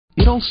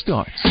It all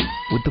starts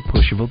with the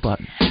push of a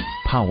button.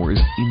 Power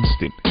is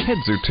instant.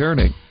 Heads are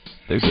turning.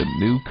 There's a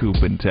new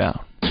coupe in town.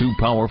 Two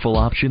powerful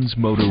options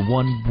motor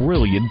one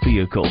brilliant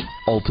vehicle.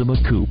 Altima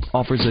Coupe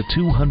offers a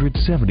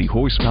 270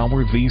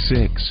 horsepower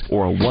V6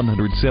 or a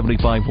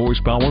 175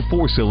 horsepower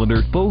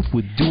four-cylinder, both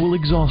with dual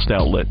exhaust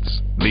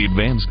outlets. The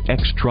advanced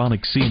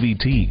Xtronic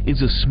CVT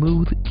is a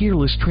smooth,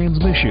 gearless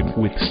transmission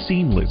with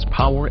seamless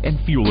power and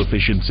fuel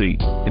efficiency.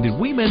 And did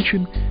we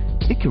mention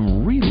it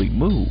can really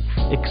move?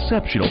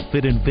 Exceptional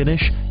fit and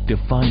finish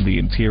define the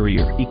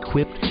interior,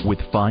 equipped with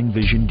fine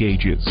vision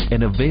gauges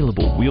and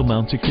available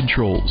wheel-mounted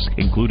controls,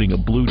 including a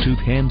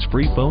Bluetooth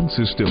hands-free phone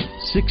system.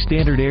 6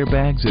 standard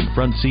airbags and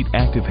front seat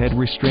active head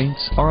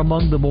restraints are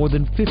among the more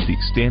than 50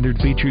 standard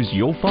features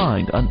you'll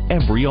find on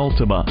every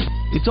Altima.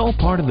 It's all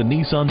part of the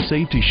Nissan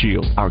Safety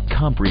Shield, our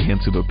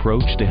comprehensive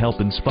approach to help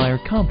inspire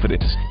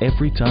confidence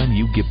every time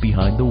you get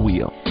behind the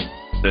wheel.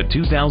 The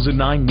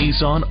 2009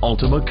 Nissan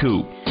Altima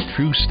Coupe.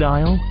 True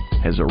style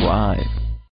has arrived.